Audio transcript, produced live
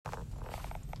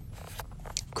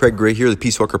Craig Gray here, the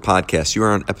Peace Walker Podcast. You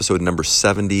are on episode number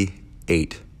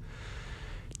 78.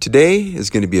 Today is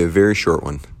going to be a very short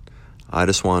one. I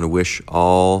just want to wish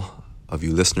all of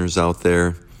you listeners out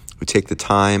there who take the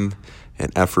time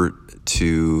and effort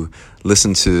to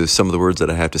listen to some of the words that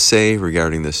I have to say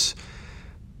regarding this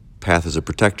path as a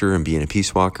protector and being a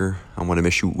peace walker. I want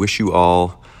to wish you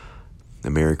all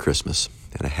a Merry Christmas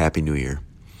and a Happy New Year.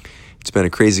 It's been a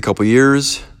crazy couple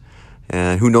years,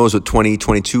 and who knows what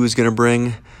 2022 is going to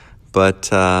bring, but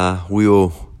we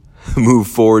will move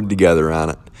forward together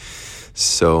on it.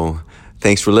 So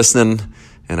thanks for listening,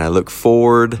 and I look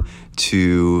forward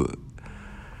to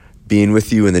being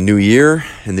with you in the new year.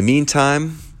 In the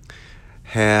meantime,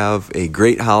 have a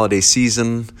great holiday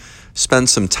season. Spend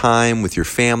some time with your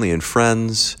family and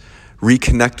friends.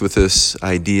 Reconnect with this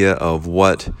idea of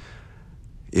what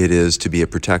it is to be a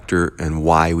protector and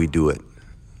why we do it,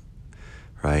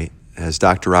 right? As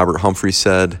Dr. Robert Humphrey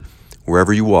said,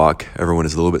 wherever you walk, everyone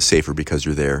is a little bit safer because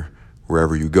you're there.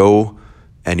 Wherever you go,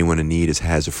 anyone in need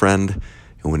has a friend.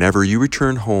 And whenever you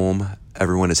return home,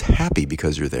 everyone is happy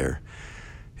because you're there.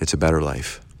 It's a better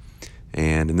life.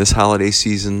 And in this holiday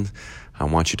season, I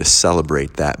want you to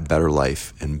celebrate that better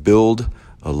life and build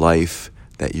a life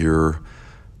that you're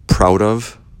proud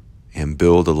of and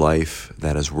build a life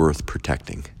that is worth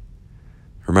protecting.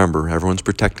 Remember, everyone's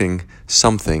protecting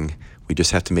something. We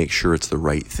just have to make sure it's the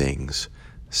right things.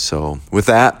 So with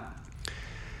that,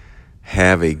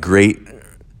 have a great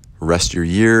rest of your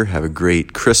year. Have a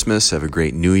great Christmas. Have a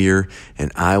great New Year.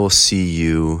 And I will see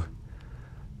you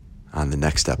on the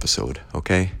next episode,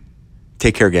 okay?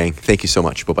 Take care, gang. Thank you so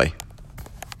much. Bye-bye.